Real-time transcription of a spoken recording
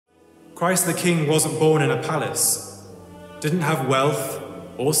Christ the King wasn't born in a palace, didn't have wealth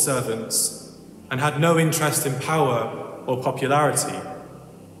or servants, and had no interest in power or popularity.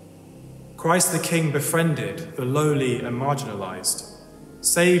 Christ the King befriended the lowly and marginalized,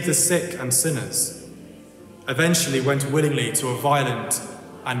 saved the sick and sinners, eventually went willingly to a violent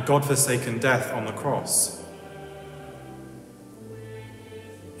and God-forsaken death on the cross.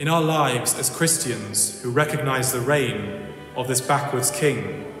 In our lives as Christians who recognize the reign of this backwards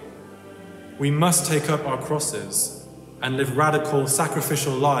king, we must take up our crosses and live radical,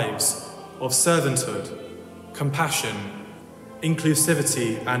 sacrificial lives of servanthood, compassion,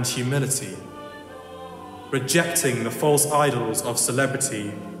 inclusivity, and humility, rejecting the false idols of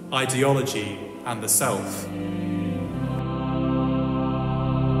celebrity, ideology, and the self.